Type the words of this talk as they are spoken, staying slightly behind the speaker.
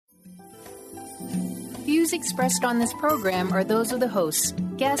views expressed on this program are those of the hosts,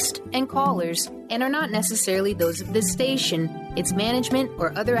 guests, and callers, and are not necessarily those of this station, its management,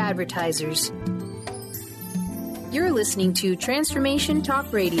 or other advertisers. You're listening to Transformation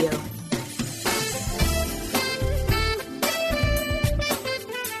Talk Radio.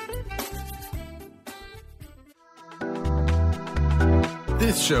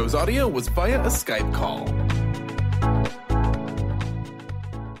 This show's audio was via a Skype call.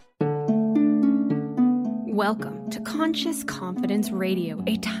 Welcome to Conscious Confidence Radio,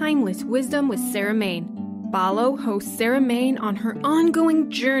 a timeless wisdom with Sarah Main. Follow host Sarah Main on her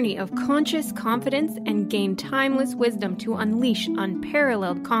ongoing journey of conscious confidence and gain timeless wisdom to unleash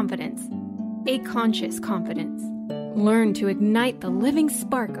unparalleled confidence. A conscious confidence. Learn to ignite the living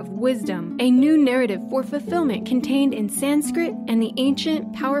spark of wisdom, a new narrative for fulfillment contained in Sanskrit and the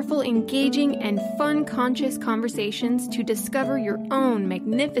ancient, powerful, engaging, and fun conscious conversations to discover your own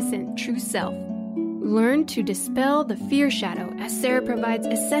magnificent true self. Learn to dispel the fear shadow as Sarah provides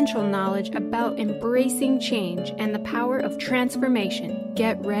essential knowledge about embracing change and the power of transformation.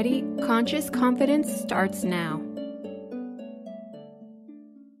 Get ready. Conscious Confidence starts now.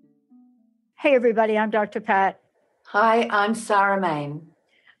 Hey, everybody. I'm Dr. Pat. Hi, I'm Sarah Main.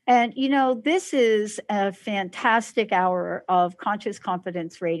 And, you know, this is a fantastic hour of Conscious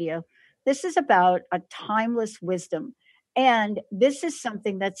Confidence Radio. This is about a timeless wisdom. And this is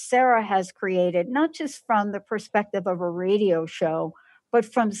something that Sarah has created, not just from the perspective of a radio show, but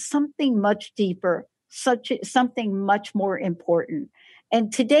from something much deeper, something much more important.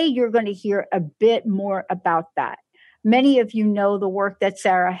 And today you're going to hear a bit more about that. Many of you know the work that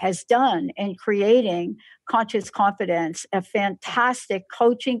Sarah has done in creating Conscious Confidence, a fantastic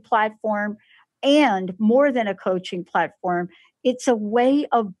coaching platform, and more than a coaching platform, it's a way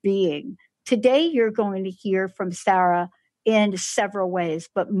of being. Today, you're going to hear from Sarah in several ways,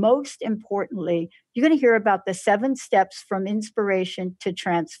 but most importantly, you're going to hear about the 7 steps from inspiration to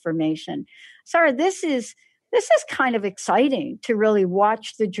transformation. Sarah, this is kind of exciting to really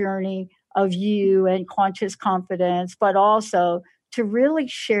watch the journey of you and Conscious Confidence, but also to really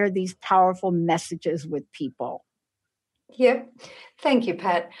share these powerful messages with people. Yep. Thank you,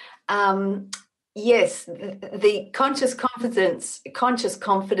 Pat. Yes, the conscious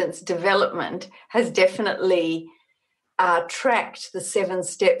confidence development has definitely tracked the 7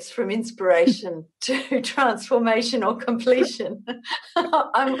 steps from inspiration to transformation or completion.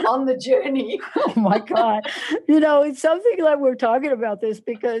 I'm on the journey. Oh my God. You know, it's something that we're talking about this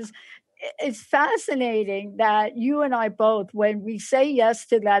because it's fascinating that you and I both, when we say yes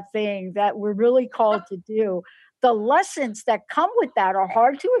to that thing that we're really called to do, the lessons that come with that are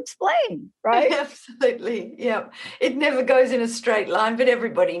hard to explain, right? Absolutely. Yeah. It never goes in a straight line, but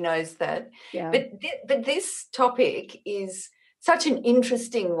everybody knows that. Yeah. But this topic is such an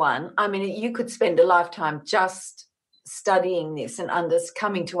interesting one. I mean, you could spend a lifetime just studying this and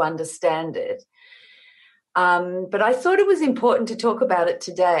coming to understand it. But I thought it was important to talk about it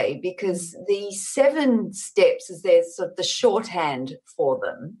today because the 7 steps, as there's sort of the shorthand for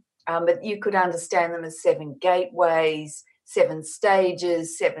them, but you could understand them as 7 gateways, 7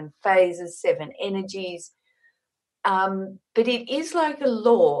 stages, 7 phases, 7 energies. But it is like a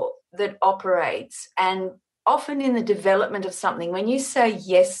law that operates, and often in the development of something, when you say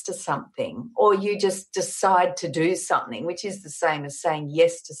yes to something or you just decide to do something, which is the same as saying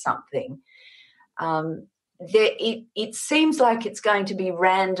yes to something, it seems like it's going to be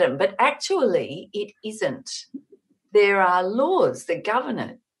random, but actually it isn't. There are laws that govern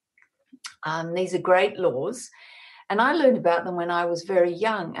it. These are great laws, and I learned about them when I was very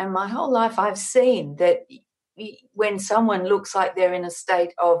young, and my whole life I've seen that when someone looks like they're in a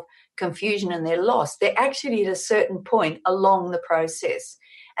state of confusion and they're lost, they're actually at a certain point along the process.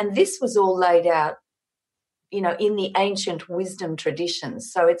 And this was all laid out, you know, in the ancient wisdom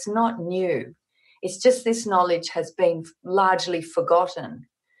traditions, so it's not new. It's just this knowledge has been largely forgotten,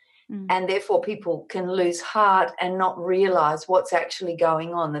 and therefore people can lose heart and not realise what's actually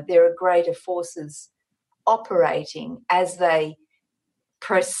going on, that there are greater forces operating as they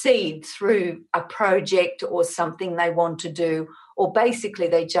proceed through a project or something they want to do, or basically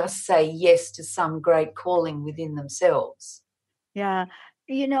they just say yes to some great calling within themselves. Yeah.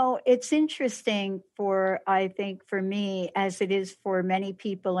 You know, it's interesting I think for me, as it is for many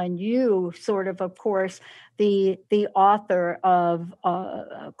people, and you sort of course, the author of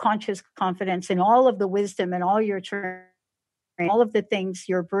Conscious Confidence and all of the wisdom and all your training, all of the things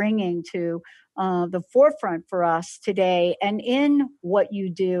you're bringing to the forefront for us today. And in what you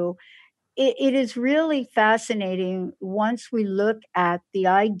do, it is really fascinating once we look at the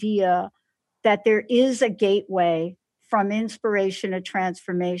idea that there is a gateway from inspiration to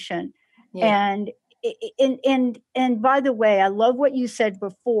transformation. Yeah. And and by the way, I love what you said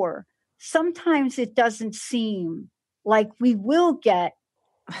before. Sometimes it doesn't seem like we will get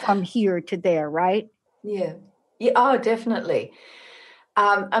from here to there, right? Yeah. Oh, definitely.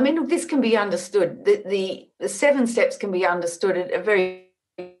 I mean, look, this can be understood. The 7 steps can be understood at a very,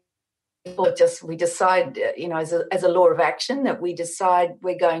 or just we decide, as a law of action, that we decide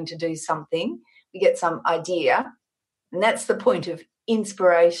we're going to do something. We get some idea, and that's the point of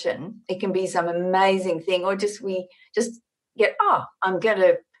inspiration. It can be some amazing thing, or we just get, I'm going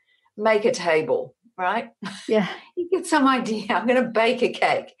to make a table, right? Yeah. You get some idea. I'm going to bake a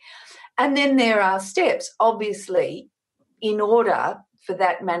cake. And then there are steps, obviously, in order for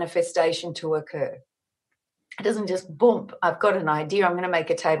that manifestation to occur. It doesn't just boom, I've got an idea, I'm going to make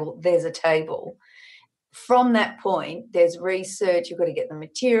a table, there's a table. From that point, there's research, you've got to get the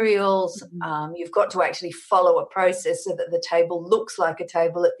materials, you've got to actually follow a process so that the table looks like a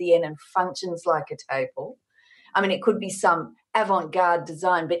table at the end and functions like a table. I mean, it could be some avant-garde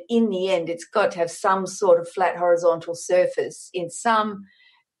design, but in the end, it's got to have some sort of flat horizontal surface in some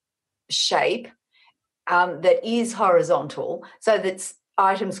shape that is horizontal, so that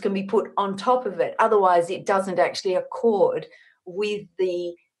items can be put on top of it. Otherwise, it doesn't actually accord with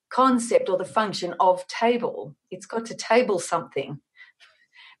the concept or the function of table. It's got to table something.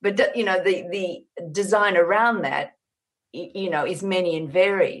 But, the design around that, is many and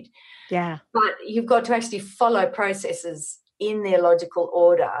varied. Yeah. But you've got to actually follow processes in their logical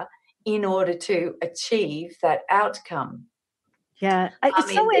order in order to achieve that outcome. Yeah.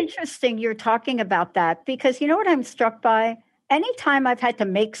 It's so interesting you're talking about that, because you know what I'm struck by? Anytime I've had to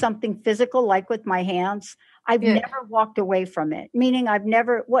make something physical, like with my hands, I've never walked away from it. Meaning I've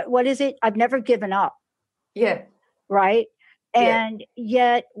never, what is it? I've never given up. Yeah. Right. And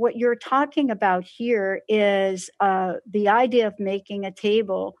yet what you're talking about here is the idea of making a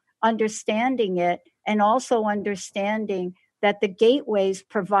table, understanding it, and also understanding that the gateways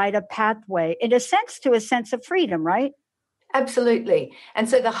provide a pathway, in a sense, to a sense of freedom, right? Absolutely. And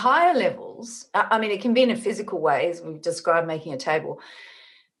so the higher levels, I mean, it can be in a physical way, as we've described making a table,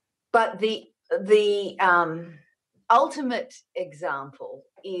 but the ultimate example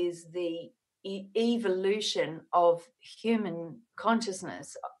is the evolution of human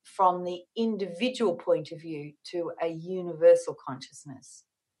consciousness from the individual point of view to a universal consciousness,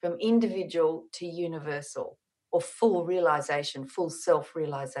 from individual to universal, or full realization, full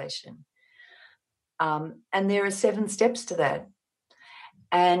self-realization. And there are 7 steps to that.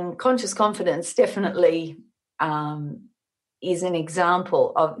 And conscious confidence definitely is an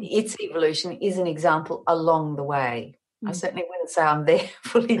example of its evolution, is an example along the way. I certainly wouldn't say I'm there,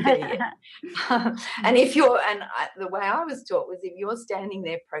 fully there yet. And the way I was taught was, if you're standing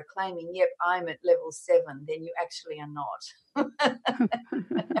there proclaiming, yep, I'm at level 7, then you actually are not.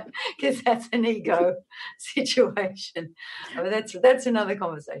 Because that's an ego situation. I mean, that's another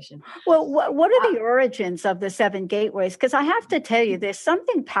conversation. Well, what are the origins of the 7 gateways? Because I have to tell you, there's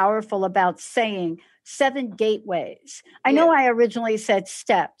something powerful about saying 7 gateways. I know I originally said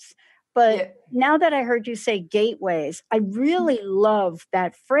steps, but now that I heard you say gateways, I really love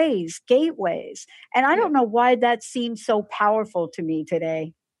that phrase, gateways. And I don't know why that seems so powerful to me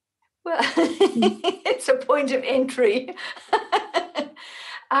today. Well, it's a point of entry.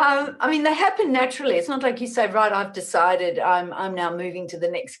 I mean, they happen naturally. It's not like you say, right, I've decided I'm now moving to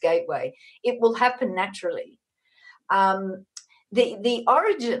the next gateway. It will happen naturally. The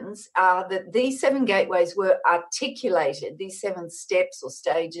origins are that these 7 gateways were articulated, these 7 steps or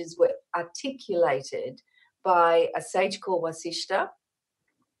stages were articulated by a sage called Vasishta,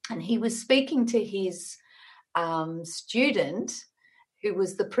 and he was speaking to his student, who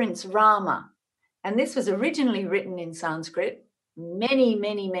was the Prince Rama. And this was originally written in Sanskrit many,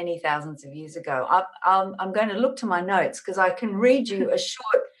 many, many thousands of years ago. I'm going to look to my notes because I can read you a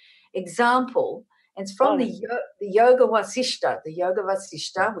short example. It's from the Yoga Vasishta,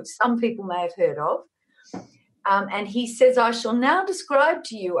 which some people may have heard of. And he says, I shall now describe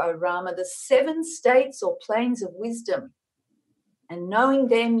to you, O Rama, the 7 states or planes of wisdom. And knowing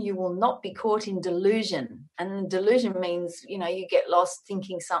them, you will not be caught in delusion. And delusion means, you get lost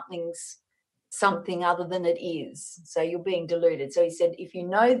thinking something's something other than it is. So you're being deluded. So he said, if you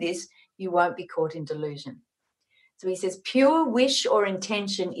know this, you won't be caught in delusion. So he says, pure wish or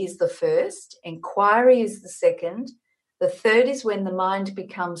intention is the first, inquiry is the second, the third is when the mind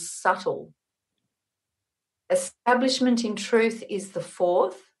becomes subtle. Establishment in truth is the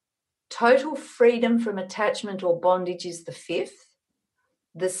fourth, total freedom from attachment or bondage is the fifth,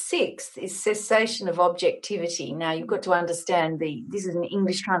 the sixth is cessation of objectivity. Now, you've got to understand this is an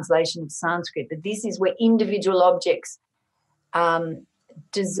English translation of Sanskrit, but this is where individual objects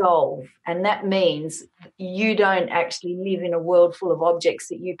dissolve. And that means you don't actually live in a world full of objects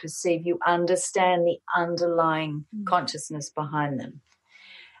that you perceive. You understand the underlying consciousness behind them.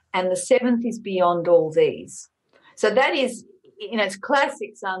 And the seventh is beyond all these. So that is, it's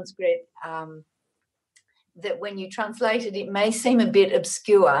classic Sanskrit, that when you translate it, it may seem a bit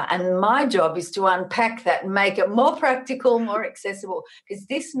obscure. And my job is to unpack that and make it more practical, more accessible, because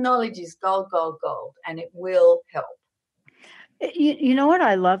this knowledge is gold, gold, gold, and it will help. You know what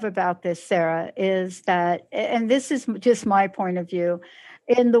I love about this, Sarah, is that, and this is just my point of view,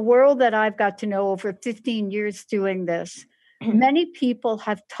 in the world that I've got to know over 15 years doing this, many people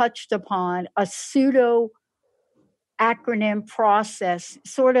have touched upon a pseudo acronym process,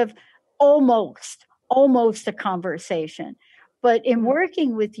 sort of almost a conversation. But in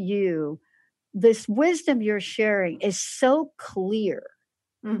working with you, this wisdom you're sharing is so clear.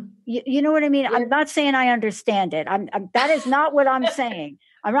 You know what I mean? Yeah. I'm not saying I understand it. That is not what I'm saying.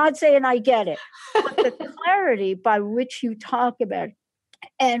 I'm not saying I get it. But the clarity by which you talk about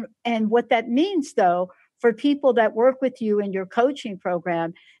it, and what that means, though, for people that work with you in your coaching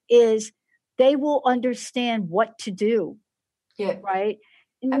program is they will understand what to do. Yeah. Right?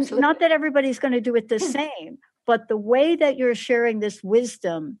 Absolutely. Not that everybody's going to do it the same, but the way that you're sharing this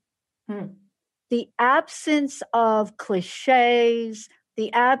wisdom, the absence of cliches,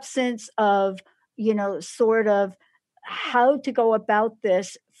 the absence of, sort of how to go about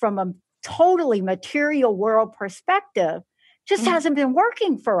this from a totally material world perspective just hasn't been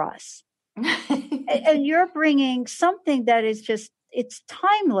working for us. And you're bringing something that is just, it's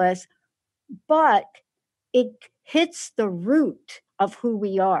timeless, but it hits the root of who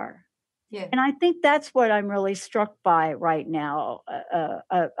we are. Yeah. And I think that's what I'm really struck by right now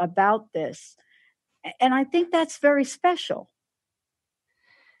about this. And I think that's very special.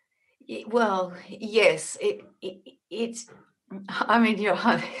 Well, yes, it's. I mean,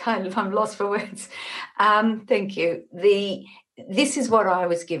 I'm lost for words. Thank you. This is what I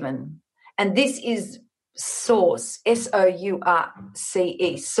was given, and this is source,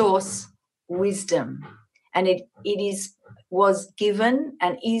 SOURCE, source wisdom, and it was given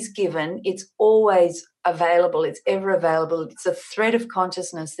and is given. It's always available. It's ever available. It's a thread of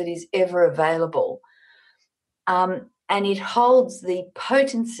consciousness that is ever available. And it holds the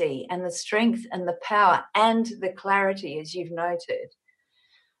potency and the strength and the power and the clarity, as you've noted,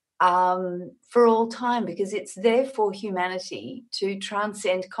 for all time, because it's there for humanity to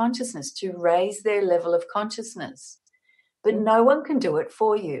transcend consciousness, to raise their level of consciousness. But no one can do it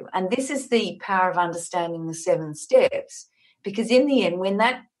for you. And this is the power of understanding the 7 steps, because in the end, when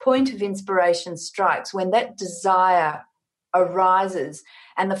that point of inspiration strikes, when that desire arises,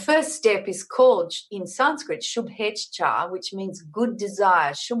 and the first step is called in Sanskrit Shubhechcha, which means good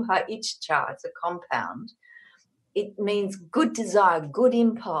desire. Shubha Ichcha, it's a compound. It means good desire, good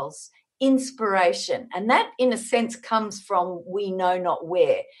impulse, inspiration. And that, in a sense, comes from we know not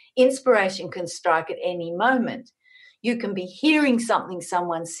where. Inspiration can strike at any moment. You can be hearing something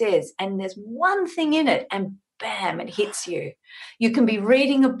someone says, and there's one thing in it, and bam, it hits you. You can be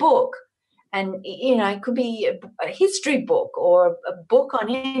reading a book, and, it could be a history book or a book on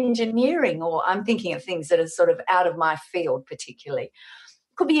engineering, or I'm thinking of things that are sort of out of my field particularly. It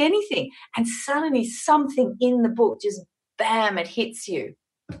could be anything. And suddenly something in the book just, bam, it hits you.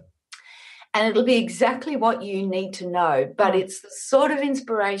 And it'll be exactly what you need to know. But it's the sort of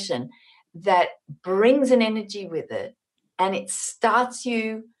inspiration that brings an energy with it, and it starts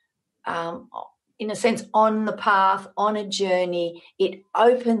you, in a sense, on the path, on a journey. It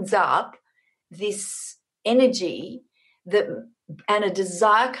opens up this energy and a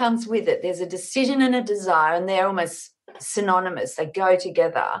desire comes with it. There's a decision and a desire, and they're almost synonymous. They go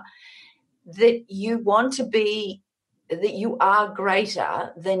together, that you want to be, that you are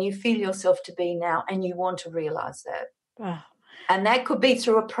greater than you feel yourself to be now, and you want to realize that. Wow. And that could be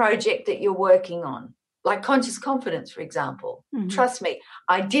through a project that you're working on, like conscious confidence, for example. Trust me,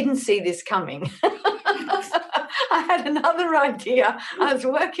 I didn't see this coming. I had another idea. I was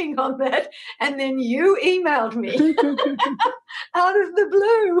working on that, and then you emailed me out of the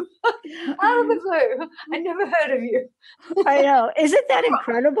blue. Out of the blue. I never heard of you. I know. Isn't that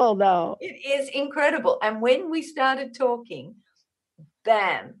incredible, though? It is incredible. And when we started talking,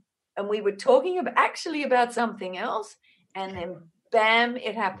 bam, and we were talking about something else, and then bam,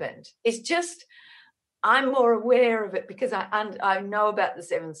 it happened. It's just, I'm more aware of it because I know about the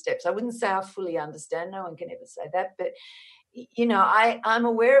 7 steps. I wouldn't say I fully understand. No one can ever say that. But, I'm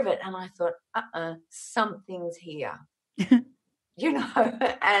aware of it. And I thought, something's here, and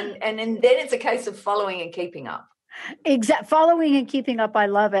then it's a case of following and keeping up. Following and keeping up. I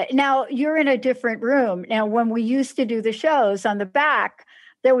love it. Now, you're in a different room. Now, when we used to do the shows on the back,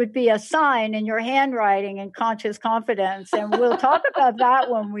 there would be a sign in your handwriting in Conscious Confidence. And we'll talk about that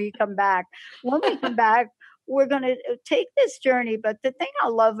when we come back. When we come back, we're going to take this journey. But the thing I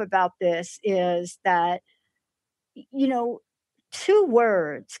love about this is that, you know, 2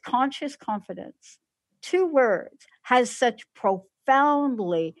 words, conscious confidence, 2 words has such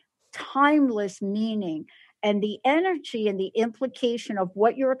profoundly timeless meaning. And the energy and the implication of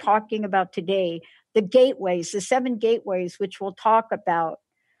what you're talking about today, the gateways, the 7 gateways, which we'll talk about,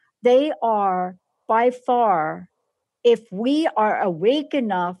 they are by far, if we are awake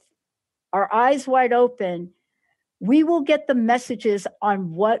enough, our eyes wide open, we will get the messages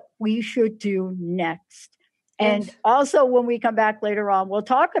on what we should do next. And also when we come back later on, we'll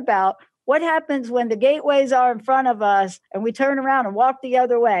talk about what happens when the gateways are in front of us and we turn around and walk the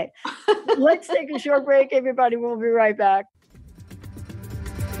other way. Let's take a short break, everybody. We'll be right back.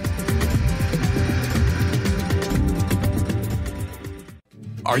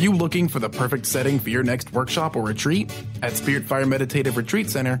 Are you looking for the perfect setting for your next workshop or retreat? At Spirit Fire Meditative Retreat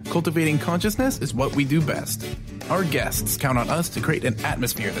Center, cultivating consciousness is what we do best. Our guests count on us to create an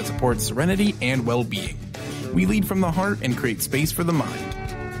atmosphere that supports serenity and well-being. We lead from the heart and create space for the mind.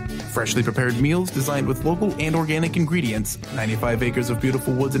 Freshly prepared meals designed with local and organic ingredients, 95 acres of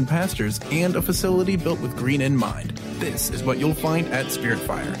beautiful woods and pastures, and a facility built with green in mind. This is what you'll find at Spirit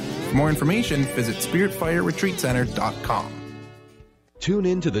Fire. For more information, visit spiritfireretreatcenter.com. Tune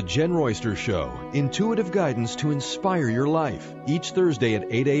in to The Jen Royster Show, intuitive guidance to inspire your life, each Thursday at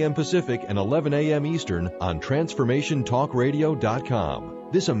 8 a.m. Pacific and 11 a.m. Eastern on TransformationTalkRadio.com.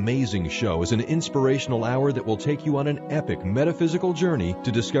 This amazing show is an inspirational hour that will take you on an epic metaphysical journey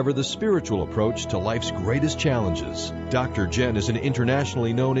to discover the spiritual approach to life's greatest challenges. Dr. Jen is an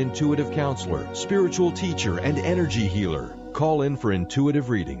internationally known intuitive counselor, spiritual teacher, and energy healer. Call in for intuitive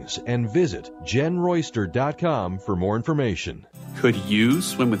readings and visit JenRoyster.com for more information. Could you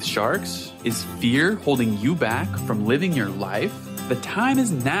swim with sharks? Is fear holding you back from living your life? The time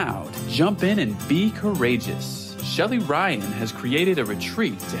is now to jump in and be courageous. Shelley Ryan has created a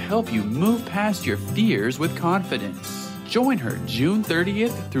retreat to help you move past your fears with confidence. Join her June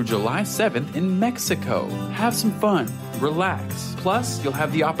 30th through July 7th in Mexico. Have some fun, relax. Plus, you'll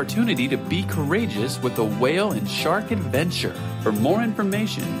have the opportunity to be courageous with a whale and shark adventure. For more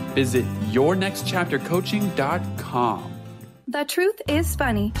information, visit yournextchaptercoaching.com. The Truth is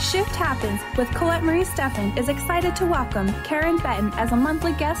Funny. Shift Happens with Colette Marie Steffen is excited to welcome Karen Benton as a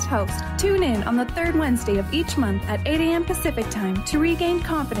monthly guest host. Tune in on the 3rd Wednesday of each month at 8 a.m. Pacific Time to regain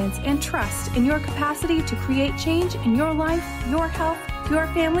confidence and trust in your capacity to create change in your life, your health, your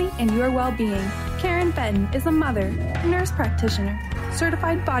family, and your well-being. Karen Benton is a mother, nurse practitioner,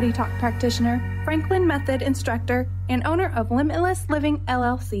 certified body talk practitioner, Franklin Method instructor, and owner of Limitless Living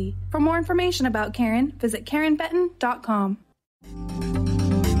LLC. For more information about Karen, visit KarenBenton.com.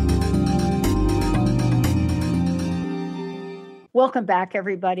 Welcome back,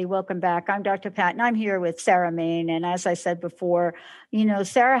 everybody. Welcome back. I'm Dr. Pat, and I'm here with Sarah Main. And as I said before, you know,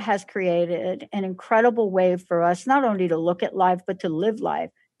 Sarah has created an incredible way for us not only to look at life, but to live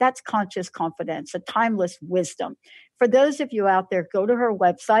life. That's conscious confidence, a timeless wisdom. For those of you out there, go to her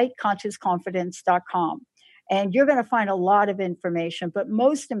website, consciousconfidence.com. And you're going to find a lot of information. But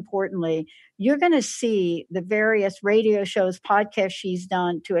most importantly, you're going to see the various radio shows, podcasts she's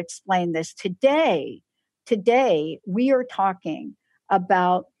done to explain this. Today, we are talking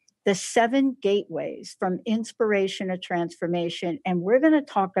about the 7 gateways from inspiration to transformation. And we're going to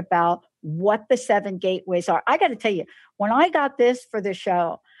talk about what the 7 gateways are. I got to tell you, when I got this for the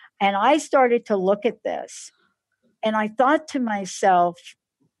show and I started to look at this, and I thought to myself,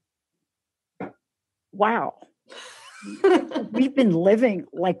 wow, we've been living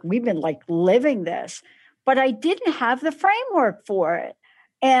this, but I didn't have the framework for it.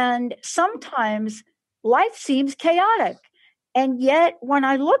 And sometimes life seems chaotic. And yet when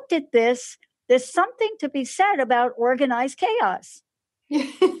I looked at this, there's something to be said about organized chaos.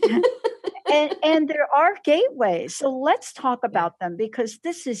 and there are gateways. So let's talk about them, because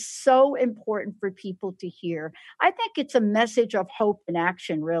this is so important for people to hear. I think it's a message of hope and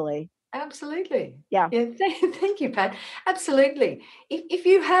action, really. Absolutely. Yeah. Thank you, Pat. Absolutely. If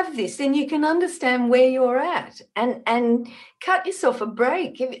you have this, then you can understand where you're at and cut yourself a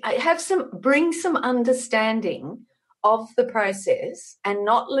break. Bring some understanding of the process and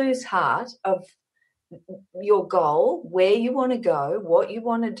not lose heart of your goal, where you want to go, what you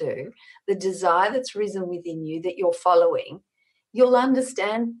want to do, the desire that's risen within you that you're following. You'll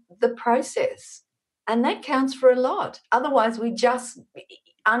understand the process. And that counts for a lot. Otherwise, we just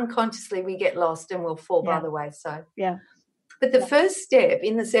unconsciously we get lost and we'll fall by the wayside. Yeah. But the first step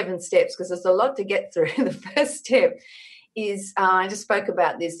in the 7 steps, because there's a lot to get through, the first step is, I just spoke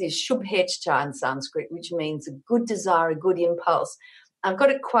about this, is Shubhechcha in Sanskrit, which means a good desire, a good impulse. I've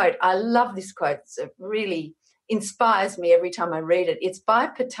got a quote. I love this quote. It really inspires me every time I read it. It's by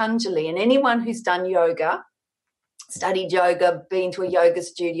Patanjali, and anyone who's done yoga, studied yoga, been to a yoga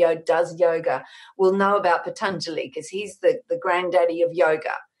studio, does yoga, will know about Patanjali because he's the granddaddy of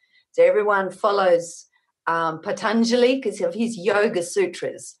yoga. So everyone follows Patanjali because of his yoga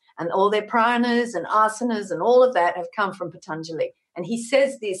sutras, and all their pranas and asanas and all of that have come from Patanjali. And he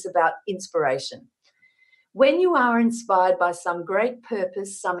says this about inspiration. When you are inspired by some great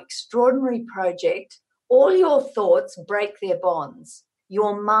purpose, some extraordinary project, all your thoughts break their bonds.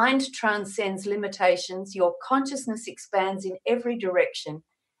 Your mind transcends limitations, your consciousness expands in every direction,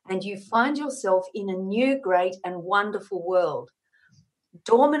 and you find yourself in a new, great, and wonderful world.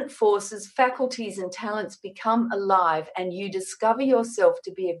 Dormant forces, faculties, and talents become alive, and you discover yourself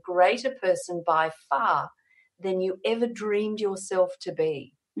to be a greater person by far than you ever dreamed yourself to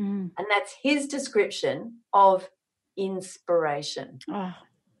be. And that's his description of inspiration. Oh.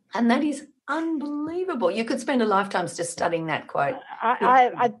 And that is unbelievable. You could spend a lifetime just studying that quote.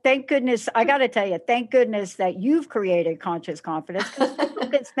 I thank goodness. I got to tell you, thank goodness that you've created Conscious Confidence, because people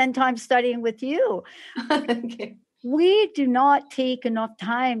can spend time studying with you. Okay. We do not take enough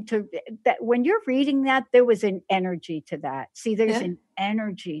time to that. When you're reading that, there was an energy to that. See, there's an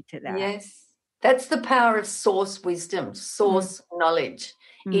energy to that. Yes. That's the power of source wisdom, source knowledge.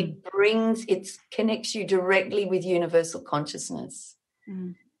 It connects you directly with universal consciousness.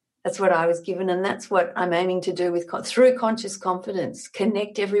 That's what I was given, and that's what I'm aiming to do through Conscious Confidence,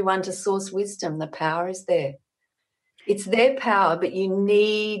 connect everyone to source wisdom. The power is there. It's their power, but you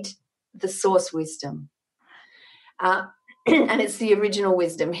need the source wisdom. And it's the original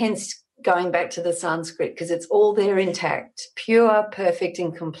wisdom, hence going back to the Sanskrit, because it's all there intact, pure, perfect,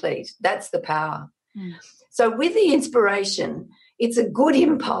 and complete. That's the power. So with the inspiration, it's a good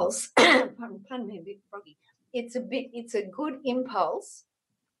impulse. Pardon me, a bit froggy. It's a good impulse,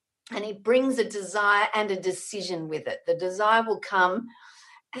 and it brings a desire and a decision with it. The desire will come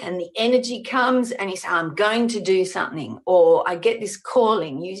and the energy comes and you say, I'm going to do something, or I get this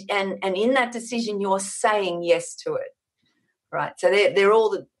calling. And in that decision, you're saying yes to it, right? So they're all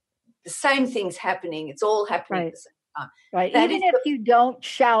the same things happening. It's all happening at the same time. Right. Even if you don't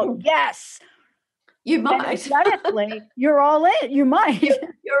shout yes, you might. Energetically, you're all in. You might.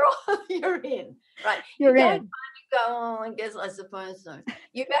 You're in. Right. You're you in. Don't go, oh, I guess I suppose so.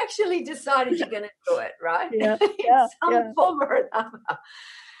 You've actually decided you're going to do it, right? Yeah. In some form or another.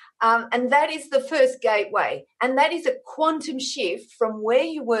 And that is the first gateway. And that is a quantum shift from where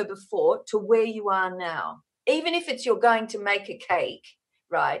you were before to where you are now. Even if it's you're going to make a cake,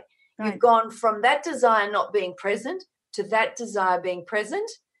 right? You've gone from that desire not being present to that desire being present.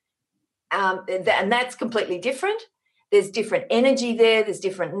 And that's completely different. There's different energy there. There's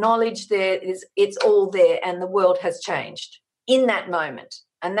different knowledge there. It's all there, and the world has changed in that moment.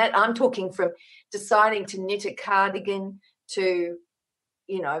 And that I'm talking from deciding to knit a cardigan to,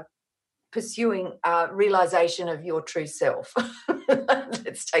 pursuing realization of your true self.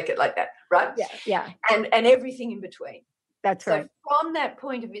 Let's take it like that, right? Yeah. And everything in between. That's right. So from that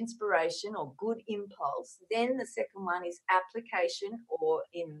point of inspiration or good impulse, then the second one is application, or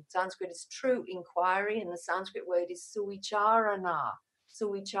in Sanskrit is true inquiry, and the Sanskrit word is suwicharana.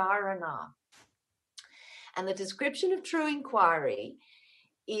 And the description of true inquiry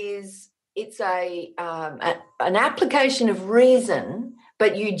is it's an application of reason,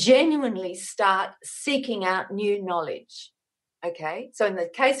 but you genuinely start seeking out new knowledge. Okay? So in the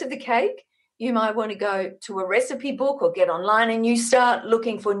case of the cake, you might want to go to a recipe book or get online and you start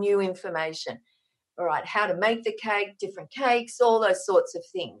looking for new information. All right, how to make the cake, different cakes, all those sorts of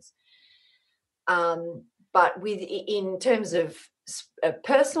things. But in terms of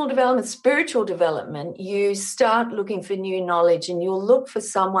personal development, spiritual development, you start looking for new knowledge and you'll look for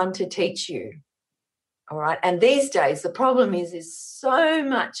someone to teach you. All right, and these days the problem is so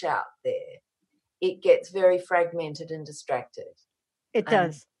much out there. It gets very fragmented and distracted. It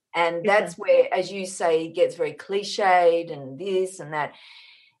does. And that's where, as you say, it gets very cliched and this and that.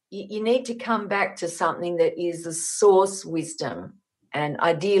 You need to come back to something that is the source wisdom, and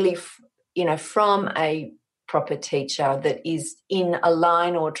ideally, from a proper teacher that is in a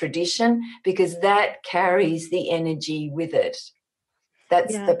line or tradition, because that carries the energy with it.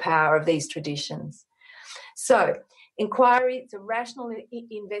 That's the power of these traditions. So inquiry, it's a rational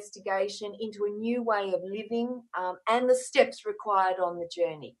investigation into a new way of living and the steps required on the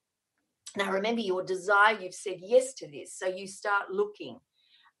journey. Now, remember your desire, you've said yes to this, so you start looking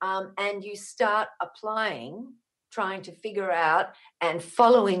and you start applying, trying to figure out and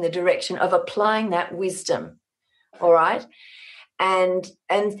following the direction of applying that wisdom, All right. And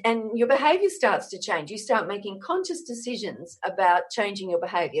your behavior starts to change. You start making conscious decisions about changing your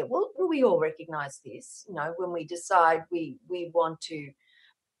behavior. Well, we all recognize this. When we decide we want to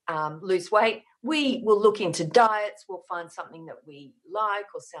lose weight, we will look into diets. We'll find something that we like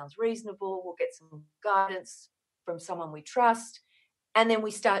or sounds reasonable. We'll get some guidance from someone we trust. And then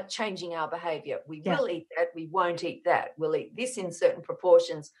we start changing our behavior. We will eat that. We won't eat that. We'll eat this in certain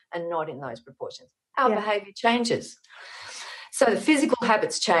proportions and not in those proportions. Our behavior changes. So the physical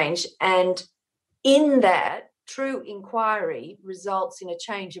habits change. And in that, true inquiry results in a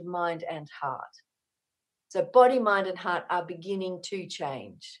change of mind and heart. So body, mind, and heart are beginning to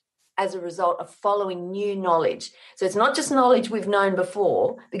change as a result of following new knowledge. So it's not just knowledge we've known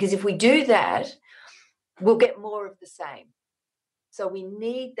before, because if we do that, we'll get more of the same. So we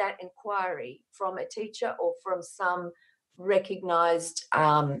need that inquiry from a teacher or from some recognized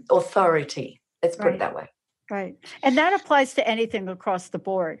authority. Let's put it that way. Right. And that applies to anything across the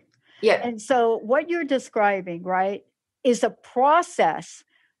board. Yeah. And so what you're describing, right, is a process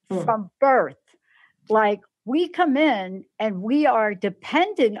from birth. Like we come in and we are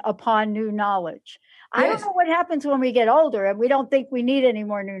dependent upon new knowledge. I don't know what happens when we get older, and we don't think we need any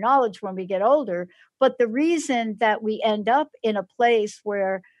more new knowledge when we get older. But the reason that we end up in a place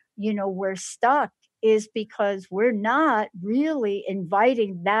where, we're stuck is because we're not really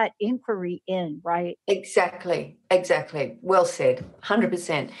inviting that inquiry in, right? Exactly. Well said,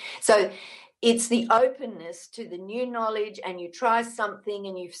 100%. So it's the openness to the new knowledge, and you try something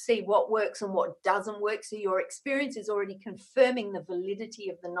and you see what works and what doesn't work. So your experience is already confirming the validity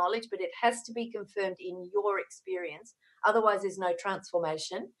of the knowledge, but it has to be confirmed in your experience. Otherwise, there's no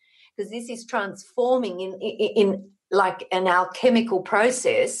transformation, because this is transforming in like an alchemical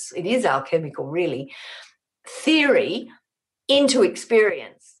process. It is alchemical, really. Theory into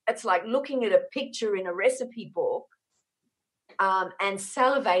experience. It's like looking at a picture in a recipe book and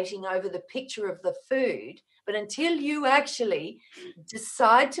salivating over the picture of the food. But until you actually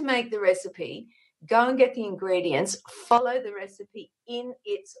decide to make the recipe, go and get the ingredients, follow the recipe in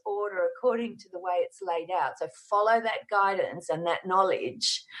its order according to the way it's laid out. So follow that guidance and that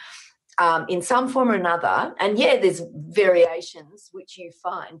knowledge in some form or another. And there's variations which you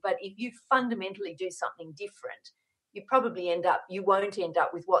find, but if you fundamentally do something different, you won't end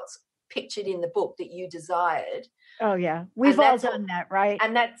up with what's pictured in the book that you desired. Oh yeah, we've all done that, right?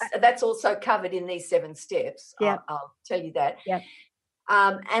 And that's also covered in these 7 steps. Yeah, I'll tell you that. Yeah.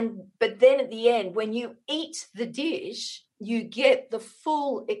 But then at the end, when you eat the dish, you get the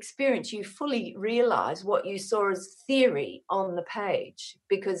full experience. You fully realize what you saw as theory on the page,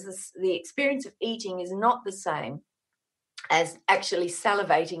 because the experience of eating is not the same as actually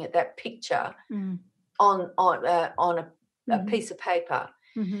salivating at that picture on a piece of paper.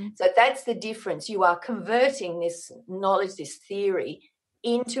 Mm-hmm. So that's the difference. You are converting this knowledge, this theory,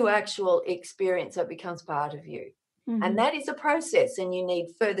 into actual experience that becomes part of you. Mm-hmm. And that is a process, and you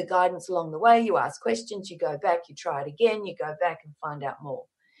need further guidance along the way. You ask questions, you go back, you try it again, you go back and find out more.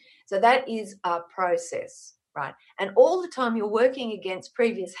 So that is a process, right? And all the time you're working against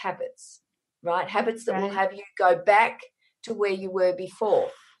previous habits, right? Habits that will have you go back to where you were before.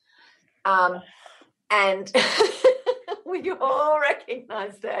 And we all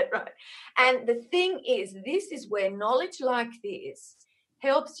recognize that, right? And the thing is, this is where knowledge like this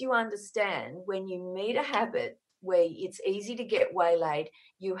helps you understand when you meet a habit where it's easy to get waylaid,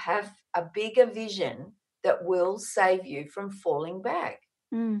 you have a bigger vision that will save you from falling back.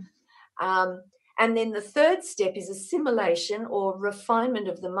 And then the third step is assimilation or refinement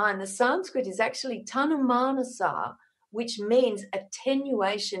of the mind. The Sanskrit is actually tanumanasa, which means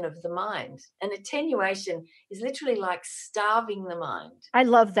attenuation of the mind. And attenuation is literally like starving the mind. I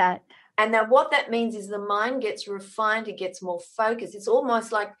love that. And now what that means is the mind gets refined, it gets more focused. It's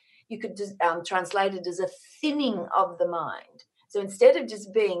almost like you could just translate it as a thinning of the mind. So instead of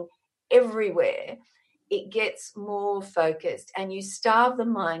just being everywhere, it gets more focused, and you starve the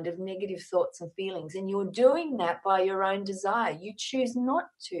mind of negative thoughts and feelings. And you're doing that by your own desire. You choose not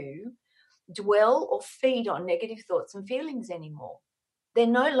to dwell or feed on negative thoughts and feelings anymore. They're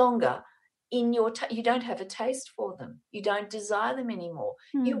no longer in your you don't have a taste for them. You don't desire them anymore.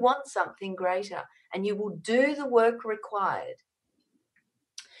 You want something greater, and you will do the work required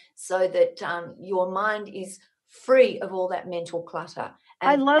so that your mind is free of all that mental clutter.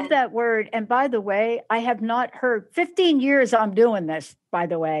 I love that word. And by the way, I have not heard 15 years I'm doing this, by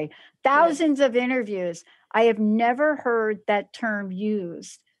the way, thousands of interviews. I have never heard that term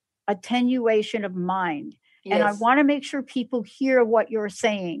used, attenuation of mind. Yes. And I want to make sure people hear what you're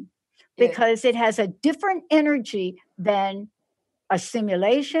saying, because it has a different energy than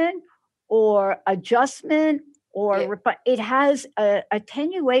assimilation or adjustment or it has a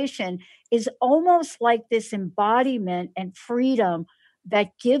attenuation is almost like this embodiment and freedom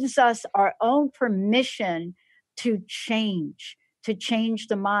that gives us our own permission to change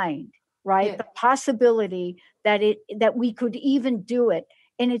the mind, right? Yeah. The possibility that we could even do it.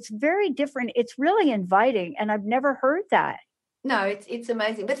 And it's very different. It's really inviting. And I've never heard that. No, it's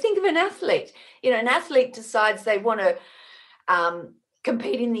amazing. But think of an athlete. An athlete decides they want to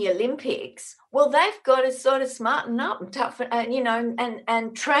compete in the Olympics. Well, they've got to sort of smarten up and toughen,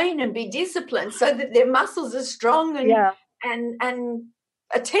 and train and be disciplined so that their muscles are strong and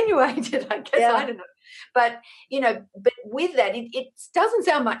attenuated, I guess. I don't know. But, but with that, it doesn't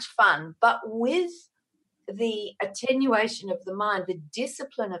sound much fun, but with the attenuation of the mind, the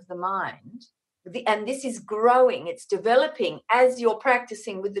discipline of the mind, and this is growing, it's developing as you're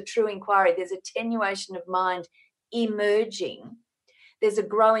practicing with the true inquiry, there's attenuation of mind emerging. There's a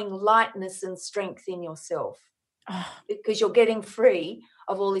growing lightness and strength in yourself because you're getting free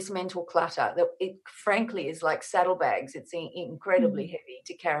of all this mental clutter that it frankly is like saddlebags. It's incredibly heavy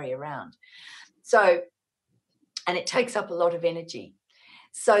to carry around. So, and it takes up a lot of energy.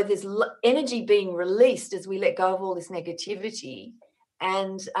 So there's energy being released as we let go of all this negativity,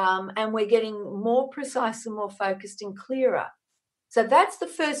 and we're getting more precise and more focused and clearer. So that's the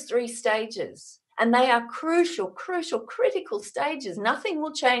first 3 stages, and they are crucial, critical stages. Nothing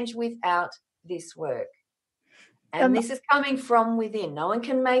will change without this work. And this is coming from within. No one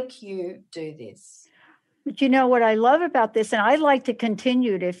can make you do this. But you know what I love about this, and I'd like to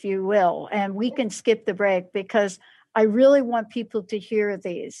continue it if you will, and we can skip the break because I really want people to hear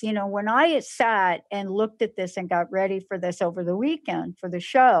these. When I sat and looked at this and got ready for this over the weekend for the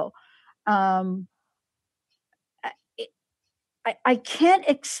show, I can't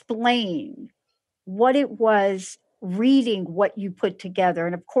explain what it was reading what you put together.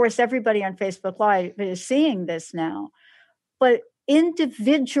 And of course, everybody on Facebook Live is seeing this now. But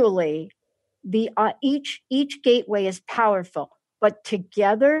individually, each gateway is powerful, but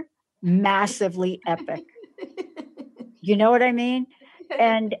together, massively epic. You know what I mean?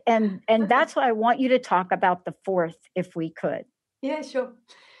 And that's why I want you to talk about the 4th, if we could. Yeah, sure.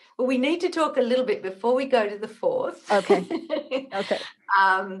 Well, we need to talk a little bit before we go to the 4th. Okay. Okay.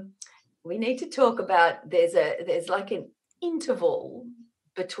 We need to talk about there's like an interval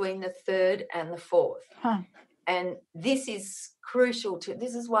between the 3rd and the 4th. Huh. And this is crucial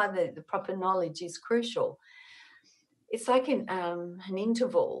this is why the proper knowledge is crucial. It's like an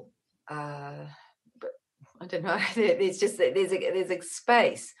interval, but I don't know. There's a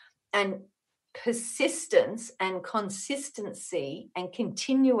space, and persistence and consistency and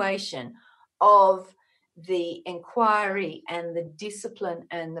continuation of the inquiry and the discipline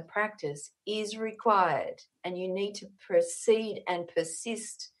and the practice is required, and you need to proceed and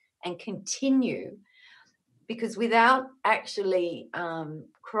persist and continue, because without actually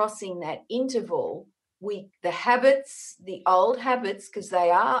crossing that interval, the old habits, because they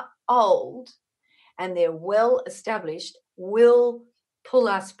are old and they're well established, will pull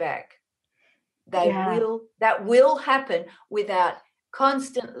us back. That will happen without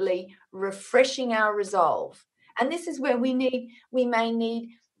constantly refreshing our resolve. And this is where we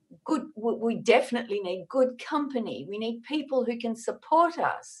definitely need good company. We need people who can support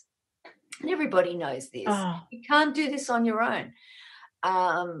us. And everybody knows this. You can't do this on your own.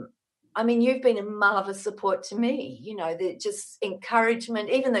 You've been a marvelous support to me, the just encouragement,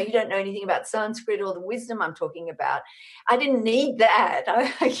 even though you don't know anything about Sanskrit or the wisdom I'm talking about. I didn't need that.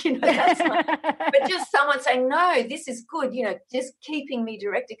 But just someone saying, no, this is good, just keeping me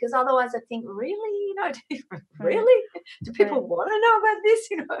directed, because otherwise I think, really, really? Do people want to know about this,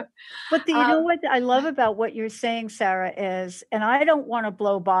 But you know what I love about what you're saying, Sarah, is, and I don't want to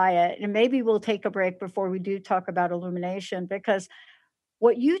blow by it, and maybe we'll take a break before we do talk about illumination, because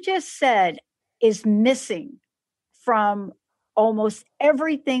what you just said is missing from almost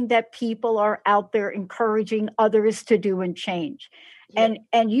everything that people are out there encouraging others to do and change. Yeah.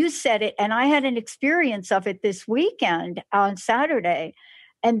 And you said it, and I had an experience of it this weekend on Saturday,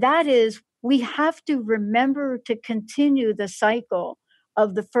 and that is, we have to remember to continue the cycle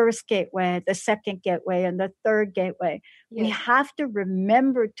of the first gateway, the second gateway, and the third gateway. Yeah. We have to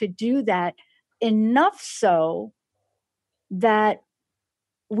remember to do that enough so that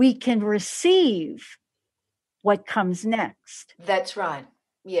we can receive what comes next. That's right.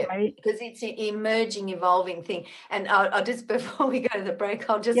 Yeah, right? Because it's an emerging, evolving thing. And I'll just, before we go to the break,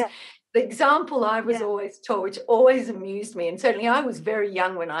 the example I was always taught, which always amused me, and certainly I was very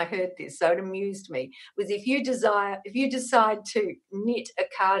young when I heard this, so it amused me, was if you decide to knit a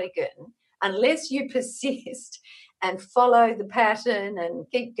cardigan, unless you persist and follow the pattern and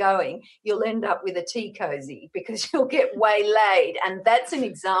keep going, you'll end up with a tea cozy because you'll get waylaid. And that's an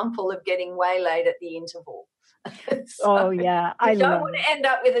example of getting waylaid at the interval. Oh, yeah. I don't love want it. to end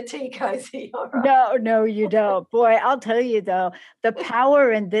up with a tea cozy. All right? No, you don't. Boy, I'll tell you, though, the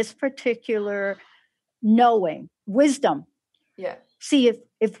power in this particular knowing, wisdom. Yeah. See,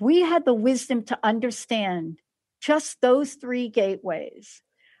 if we had the wisdom to understand just those 3 gateways,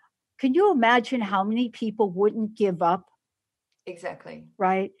 can you imagine how many people wouldn't give up? Exactly.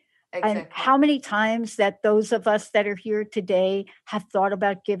 Right? Exactly. And how many times that those of us that are here today have thought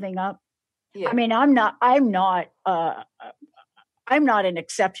about giving up? Yeah. I mean, I'm not an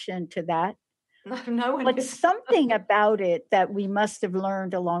exception to that. No one But is. something about it that we must have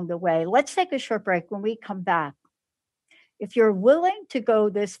learned along the way. Let's take a short break. When we come back, if you're willing to go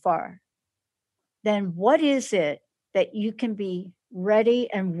this far, then what is it that you can be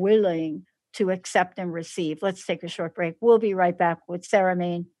ready and willing to accept and receive? Let's take a short break. We'll be right back with Sarah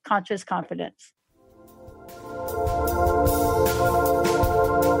Main, Conscious Confidence.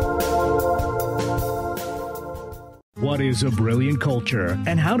 What is a brilliant culture,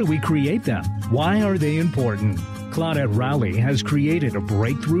 and how do we create them? Why are they important? Claudette Rowley has created a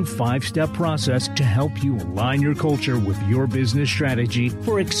breakthrough 5-step process to help you align your culture with your business strategy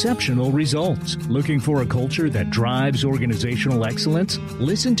for exceptional results. Looking for a culture that drives organizational excellence?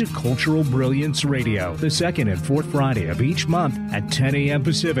 Listen to Cultural Brilliance Radio, the second and fourth Friday of each month at 10 a.m.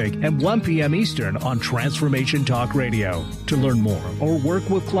 Pacific and 1 p.m. Eastern on Transformation Talk Radio. To learn more or work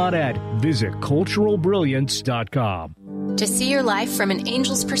with Claudette, visit culturalbrilliance.com. To see your life from an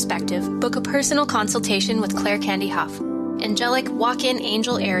angel's perspective, book a personal consultation with Claire Candy Huff, angelic walk-in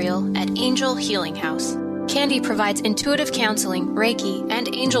angel Ariel at Angel Healing House. Candy provides intuitive counseling, Reiki, and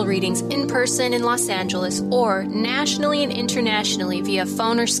angel readings in person in Los Angeles or nationally and internationally via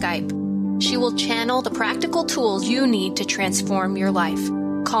phone or Skype. She will channel the practical tools you need to transform your life.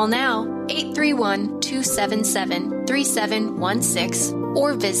 Call now, 831-277-3716,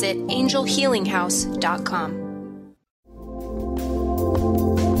 or visit angelhealinghouse.com.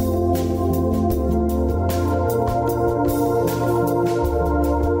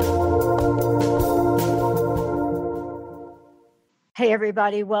 Hey,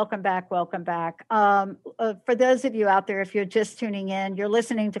 everybody. Welcome back. For those of you out there, if you're just tuning in, you're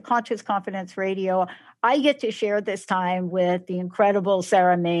listening to Conscious Confidence Radio. I get to share this time with the incredible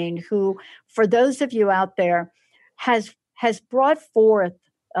Sarah Main, who, for those of you out there, has brought forth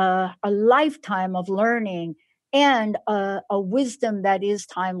a lifetime of learning and a wisdom that is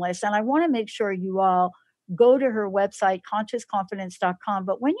timeless. And I want to make sure you all go to her website, consciousconfidence.com.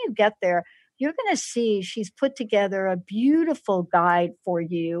 But when you get there, you're going to see she's put together a beautiful guide for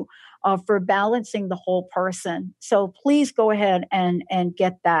you for balancing the whole person. So please go ahead and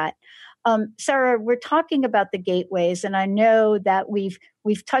get that. Sarah, we're talking about the gateways, and I know that we've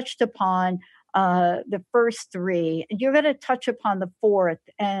touched upon the first 3, and you're going to touch upon the 4th,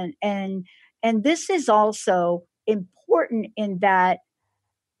 and this is also important in that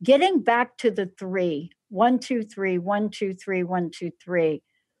getting back to the 3, 1, 2, 3, 1, 2, 3, 1, 2, 3.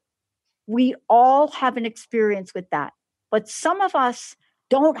 We all have an experience with that, but some of us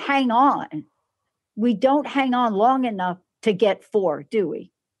don't hang on. We don't hang on long enough to get 4, do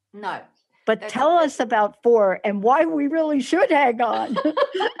we? No. But tell us about 4 and why we really should hang on.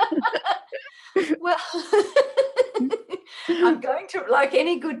 Well, I'm going to, like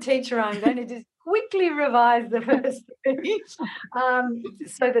any good teacher, I'm going to just quickly revise the first 3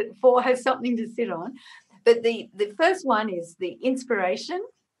 so that 4 has something to sit on. But the first one is the inspiration,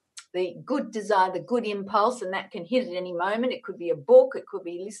 the good desire, the good impulse, and that can hit at any moment. It could be a book, it could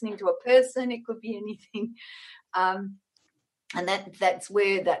be listening to a person, it could be anything. And that's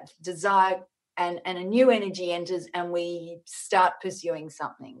where that desire and a new energy enters, and we start pursuing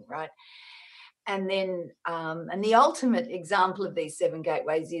something, right? And then and the ultimate example of these 7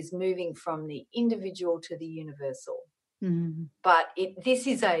 gateways is moving from the individual to the universal. Mm-hmm. But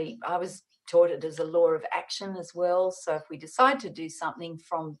I was taught it as a law of action as well. So if we decide to do something,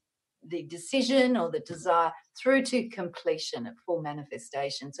 from the decision or the desire through to completion at full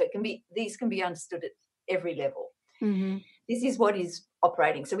manifestation. So these can be understood at every level. Mm-hmm. This is what is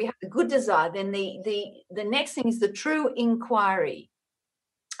operating. So we have the good desire. Then the next thing is the true inquiry,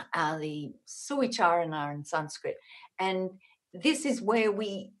 the suicharana in Sanskrit. And this is where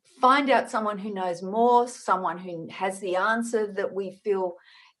we find out someone who knows more, someone who has the answer that we feel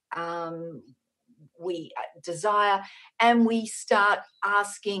we desire, and we start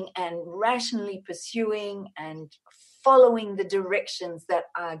asking and rationally pursuing and following the directions that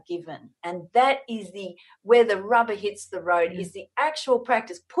are given. And that is where the rubber hits the road, is the actual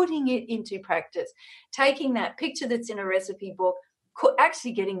practice, putting it into practice, taking that picture that's in a recipe book,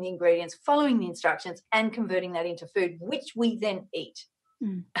 actually getting the ingredients, following the instructions, and converting that into food, which we then eat.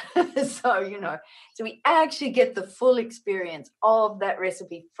 So we actually get the full experience of that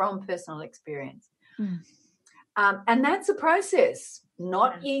recipe from personal experience. And that's a process.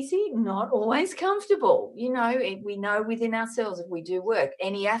 Not easy, not always comfortable. We know within ourselves if we do work.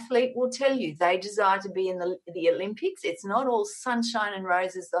 Any athlete will tell you they desire to be in the Olympics. It's not all sunshine and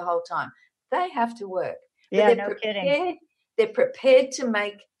roses the whole time. They have to work. Yeah, no kidding. They're prepared to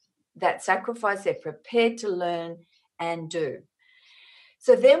make that sacrifice. They're prepared to learn and do.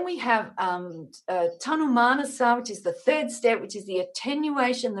 So then we have tanumanasa, which is the third step, which is the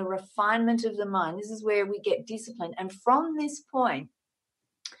attenuation, the refinement of the mind. This is where we get disciplined. And from this point,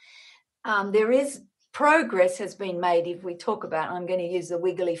 there is progress has been made. If we talk about, I'm going to use the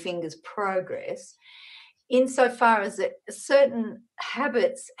wiggly fingers, progress, insofar as that certain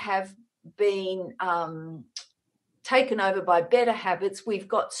habits have been taken over by better habits. We've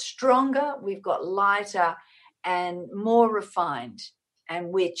got stronger, we've got lighter and more refined.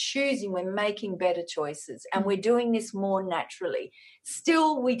 And we're making better choices, and we're doing this more naturally.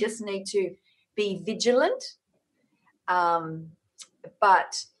 Still, we just need to be vigilant.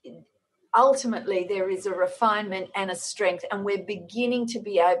 But ultimately, there is a refinement and a strength, and we're beginning to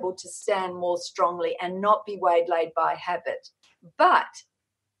be able to stand more strongly and not be waylaid by habit. But,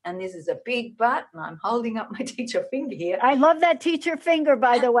 and this is a big but, and I'm holding up my teacher finger here. I love that teacher finger,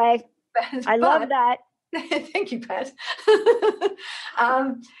 by the way. I love that. Thank you, Pat.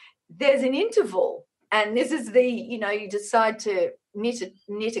 There's an interval, and this is you decide to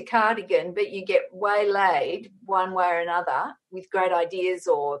knit a cardigan, but you get waylaid one way or another with great ideas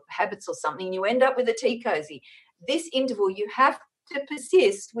or habits or something, and you end up with a tea cozy. This interval, you have to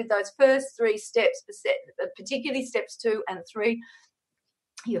persist with those first three steps, particularly steps 2 and 3.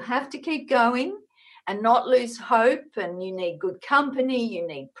 You have to keep going and not lose hope, and you need good company, you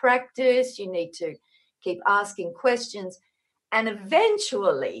need practice, you need to keep asking questions. And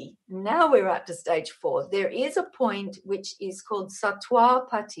eventually, now we're up to stage 4, there is a point which is called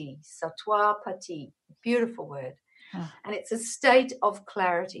satwapati, beautiful word. And it's a state of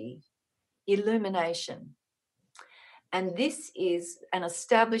clarity, illumination. And this is an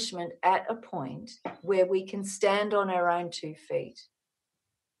establishment at a point where we can stand on our own 2 feet.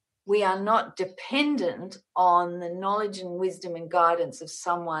 We are not dependent on the knowledge and wisdom and guidance of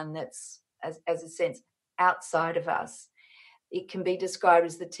someone that's, as a sense, outside of us. It can be described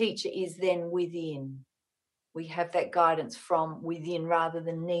as the teacher is then within. We have that guidance from within rather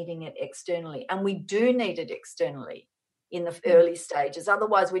than needing it externally. And we do need it externally in the early stages.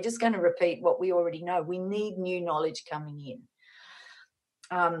 Otherwise, we're just going to repeat what we already know. We need new knowledge coming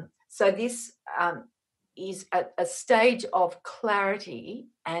in. So this is a stage of clarity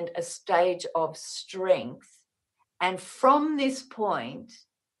and a stage of strength. And from this point,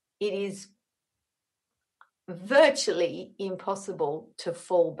 it is virtually impossible to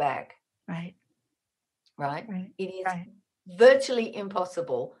fall back. Right. It is virtually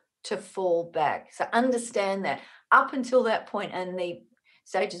impossible to fall back. So understand that up until that point, and the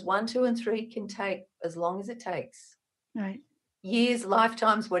stages 1, 2, and 3 can take as long as it takes. Right. Years,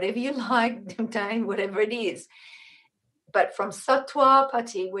 lifetimes, whatever you like, whatever it is. But from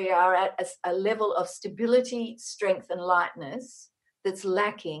Satwapati, we are at a level of stability, strength, and lightness that's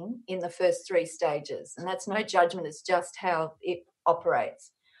lacking in the first 3 stages. And that's no judgment, it's just how it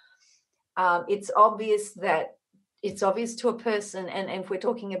operates. It's obvious to a person, and if we're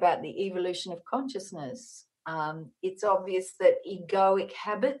talking about the evolution of consciousness, it's obvious that egoic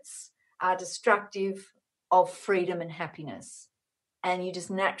habits are destructive of freedom and happiness, and you just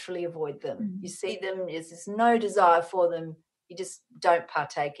naturally avoid them. Mm-hmm. You see them, there's no desire for them, you just don't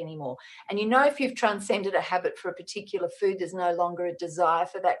partake anymore. And if you've transcended a habit for a particular food, there's no longer a desire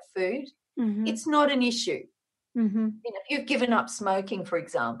for that food. Mm-hmm. It's not an issue. Mm-hmm. If you've given up smoking, for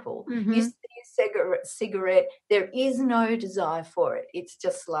example, mm-hmm. you see a cigarette, there is no desire for it. It's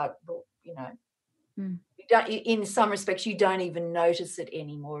just like, in some respects, you don't even notice it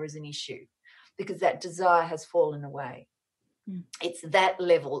anymore as an issue because that desire has fallen away. Mm. It's that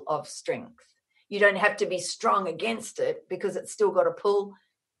level of strength. You don't have to be strong against it because it's still got a pull.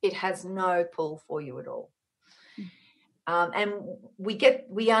 It has no pull for you at all. Mm. And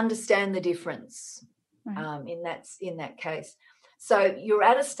we understand the difference. Right. In that case. So you're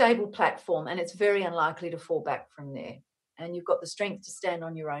at a stable platform and it's very unlikely to fall back from there. And you've got the strength to stand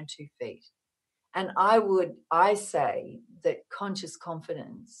on your own 2 feet. And I say that conscious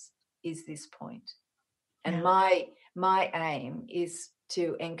confidence is this point. And my aim is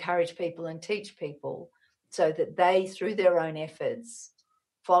to encourage people and teach people so that they, through their own efforts,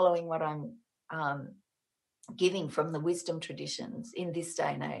 following what I'm giving from the wisdom traditions in this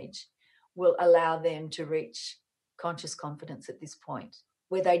day and age, will allow them to reach conscious confidence at this point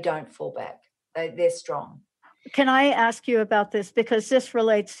where they don't fall back. They're strong. Can I ask you about this? Because this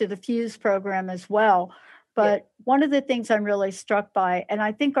relates to the Fuse program as well. But one of the things I'm really struck by, and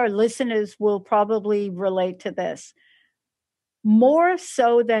I think our listeners will probably relate to this, more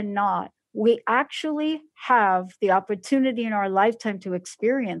so than not, we actually have the opportunity in our lifetime to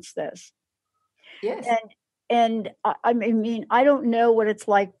experience this. Yes. And I mean, I don't know what it's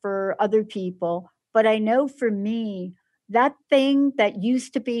like for other people, but I know for me, that thing that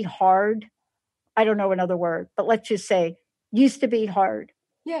used to be hard, I don't know another word, but let's just say used to be hard.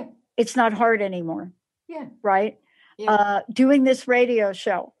 Yeah. It's not hard anymore. Yeah. Right. Yeah. Doing this radio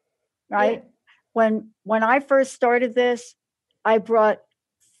show. Right. Yeah. When I first started this, I brought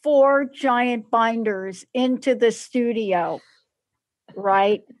 4 giant binders into the studio.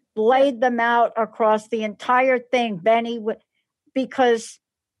 Right. Laid them out across the entire thing, Benny, because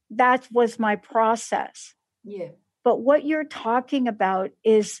that was my process. Yeah. But what you're talking about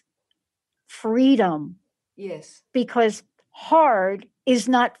is freedom. Yes. Because hard is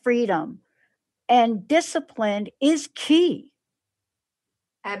not freedom. And discipline is key.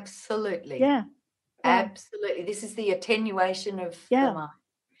 Absolutely. Yeah. Absolutely. This is the attenuation of the mind.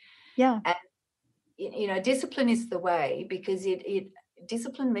 Yeah. And, discipline is the way, because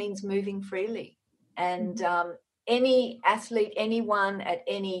discipline means moving freely. And any athlete, anyone at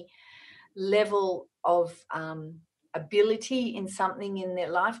any level of ability in something in their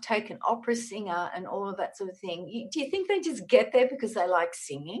life, take an opera singer and all of that sort of thing. Do you think they just get there because they like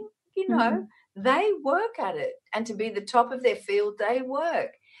singing? They work at it. And to be the top of their field, they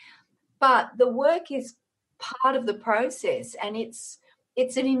work. But the work is part of the process, and it's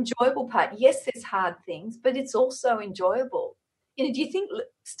an enjoyable part. Yes, there's hard things, but it's also enjoyable. Do you think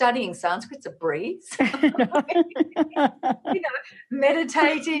studying Sanskrit's a breeze?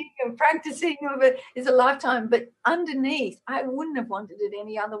 Meditating and practicing of it is a lifetime. But underneath, I wouldn't have wanted it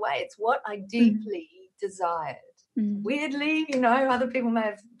any other way. It's what I deeply desired. Weirdly, other people may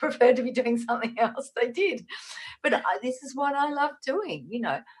have preferred to be doing something else. They did. But this is what I love doing,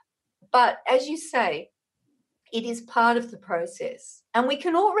 But as you say, it is part of the process. And we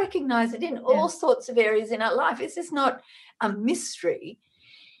can all recognize it in all sorts of areas in our life. This is not a mystery.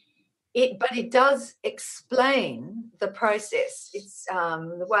 But it does explain the process. It's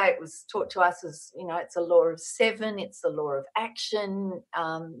the way it was taught to us is, it's a law of 7. It's the law of action.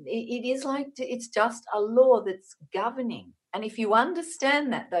 It is like it's just a law that's governing. And if you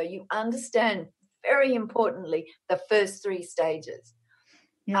understand that, though, you understand very importantly the first 3 stages.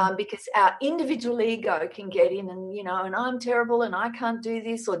 Because our individual ego can get in and, and I'm terrible and I can't do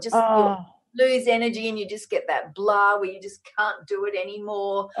this, or just lose energy and you just get that blah where you just can't do it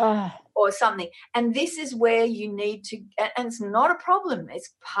anymore or something. And this is where you need to, and it's not a problem.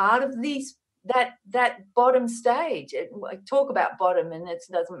 It's part of that bottom stage. I talk about bottom and it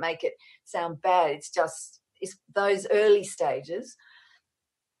doesn't make it sound bad. It's those early stages.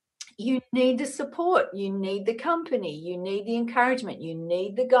 You need the support, you need the company, you need the encouragement, you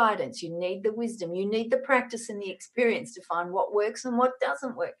need the guidance, you need the wisdom, you need the practice and the experience to find what works and what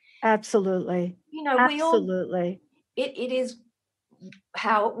doesn't work. Absolutely. Absolutely. It is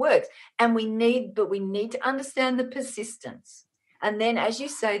how it works. And we need to understand the persistence. And then, as you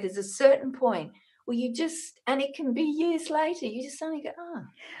say, there's a certain point where and it can be years later, you just suddenly go,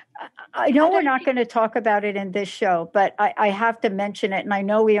 I know we're not going to talk about it in this show, but I have to mention it, and I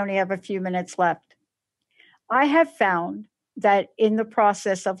know we only have a few minutes left. I have found that in the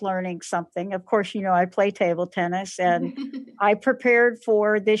process of learning something, of course, I play table tennis, and I prepared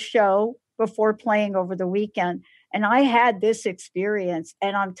for this show before playing over the weekend, and I had this experience,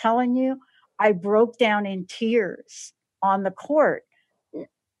 and I'm telling you, I broke down in tears on the court.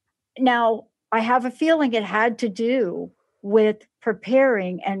 Now, I have a feeling it had to do with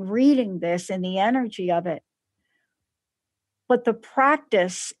preparing and reading this and the energy of it. But the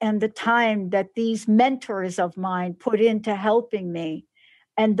practice and the time that these mentors of mine put into helping me,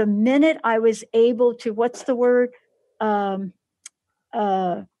 and the minute I was able to, what's the word?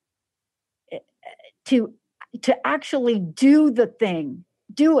 To actually do the thing,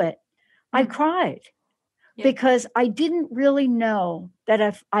 do it, I cried. Because I didn't really know that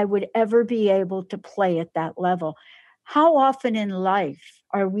if I would ever be able to play at that level. How often in life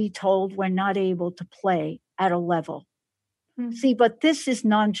are we told we're not able to play at a level? See, but this is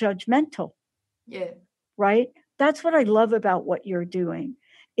non-judgmental. Yeah. Right? That's what I love about what you're doing.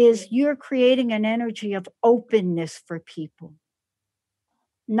 is you're creating an energy of openness for people,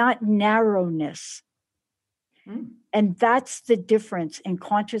 not narrowness. And that's the difference in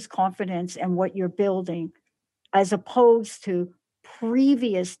conscious confidence and what you're building, as opposed to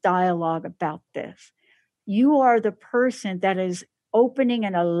previous dialogue about this. You are the person that is opening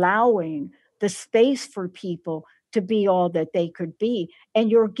and allowing the space for people to be all that they could be.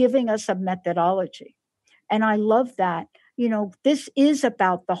 And you're giving us a methodology. And I love that. This is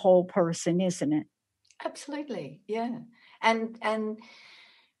about the whole person, isn't it? Absolutely. Yeah. And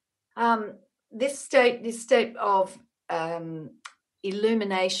this state of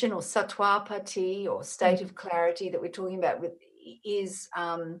illumination or satvapati or state of clarity that we're talking about is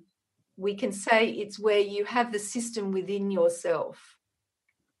we can say it's where you have the system within yourself.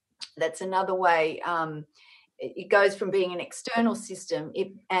 That's another way. It goes from being an external system,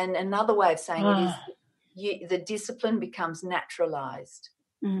 and another way of saying it is the discipline becomes naturalized.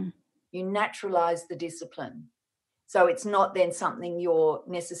 You naturalize the discipline. So it's not then something you're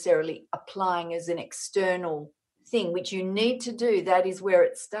necessarily applying as an external thing, which you need to do. That is where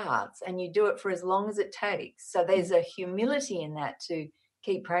it starts, and you do it for as long as it takes. So there's a humility in that to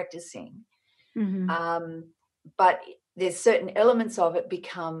keep practicing. But there's certain elements of it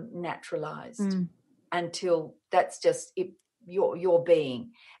become naturalized until that's just your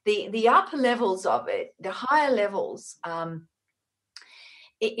being. The upper levels of it, the higher levels,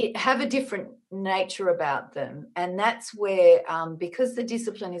 it have a different nature about them. And that's where, because the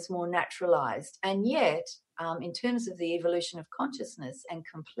discipline is more naturalized, and yet in terms of the evolution of consciousness and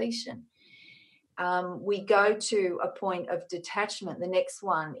completion, we go to a point of detachment. The next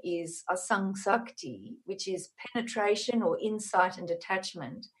one is asangsakti, which is penetration or insight and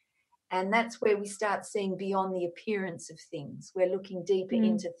detachment. And that's where we start seeing beyond the appearance of things. We're looking deeper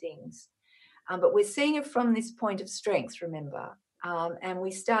into things. But we're seeing it from this point of strength, remember. And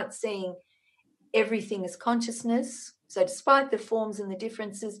we start seeing everything as consciousness. So despite the forms and the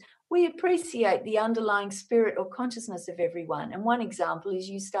differences, we appreciate the underlying spirit or consciousness of everyone. And one example is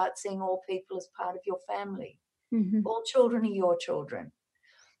you start seeing all people as part of your family. All children are your children.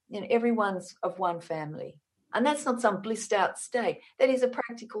 Everyone's of one family. And that's not some blissed out state. That is a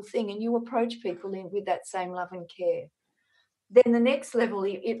practical thing. And you approach people with that same love and care. Then the next level,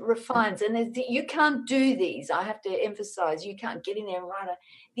 it refines. And you can't do these. I have to emphasize, you can't get in there and write it.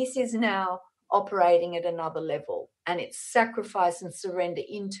 This is now operating at another level. And it's sacrifice and surrender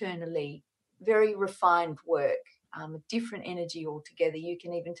internally. Very refined work, a different energy altogether. You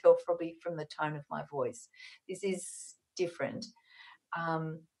can even tell probably from the tone of my voice. This is different.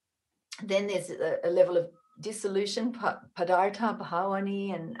 Then there's a level of dissolution, padartha,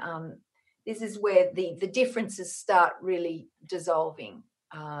 bhavani, and this is where the differences start really dissolving,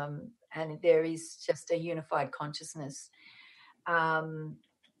 and there is just a unified consciousness. And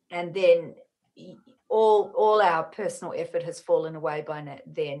then all our personal effort has fallen away by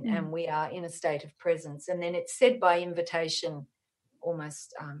then, and we are in a state of presence. And then it's said by invitation,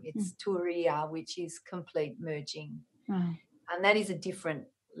 almost, it's turiya, which is complete merging. And that is a different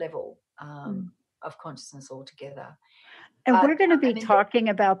level of consciousness altogether. And we're going to be talking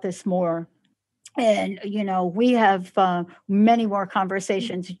about this more. And, we have many more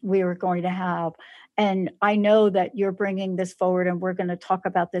conversations we are going to have. And I know that you're bringing this forward, and we're going to talk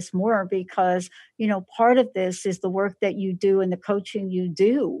about this more because, part of this is the work that you do and the coaching you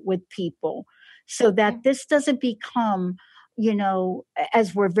do with people so that this doesn't become,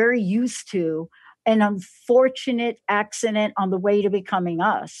 as we're very used to, an unfortunate accident on the way to becoming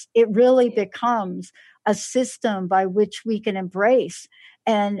us. It really becomes a system by which we can embrace,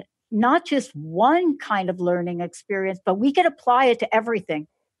 and not just one kind of learning experience, but we can apply it to everything.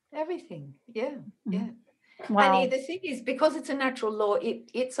 Everything. Yeah. Yeah. Wow. And the thing is, because it's a natural law,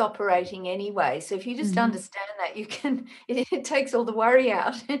 it's operating anyway. So if you just understand that, you can, it takes all the worry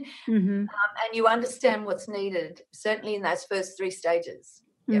out, and you understand what's needed, certainly in those first 3 stages.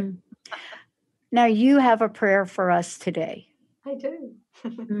 Yep. Now you have a prayer for us today. I do.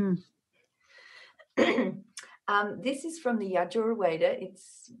 This is from the Yajurveda.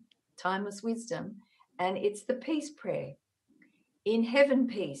 It's Timeless Wisdom, and it's the peace prayer. In heaven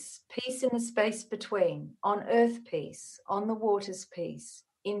peace, peace in the space between, on earth peace, on the waters peace,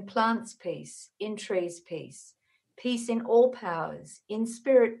 in plants peace, in trees peace, peace in all powers, in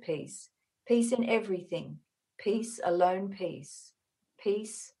spirit peace, peace in everything, peace alone peace,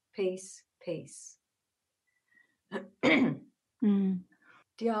 peace, peace, peace.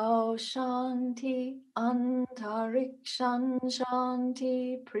 Dhyao Shanti, Antarikshan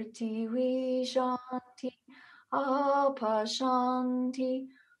Shanti, Prithvi Shanti, Apa Shanti,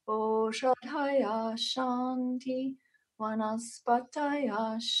 Oshadhaya Shanti,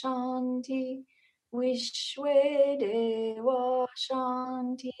 Vanaspataya Shanti, Vishwe Deva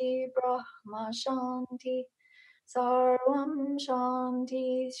Shanti, Brahma Shanti, Sarvam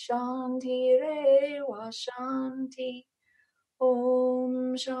Shanti, Shanti Reva Shanti,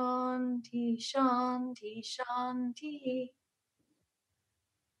 Om Shanti, Shanti, Shanti.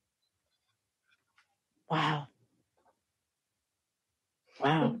 Wow.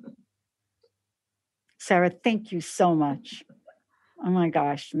 Wow. Sarah, thank you so much. Oh my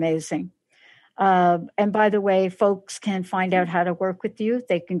gosh, amazing. And by the way, folks can find out how to work with you.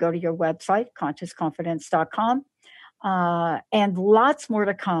 They can go to your website, consciousconfidence.com. And lots more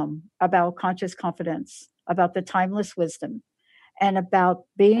to come about conscious confidence, about the timeless wisdom, and about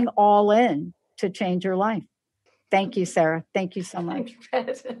being all in to change your life. Thank you, Sarah. Thank you so much.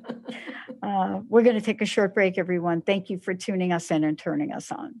 We're going to take a short break, everyone. Thank you for tuning us in and turning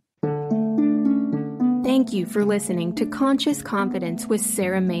us on. Thank you for listening to Conscious Confidence with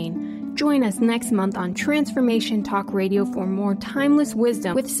Sarah Main. Join us next month on Transformation Talk Radio for more timeless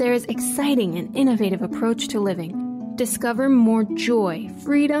wisdom with Sarah's exciting and innovative approach to living. Discover more joy,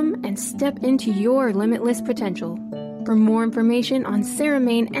 freedom, and step into your limitless potential. For more information on Sarah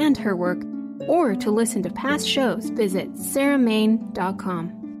Main and her work, or to listen to past shows, visit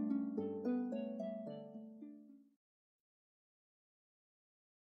sarahmain.com.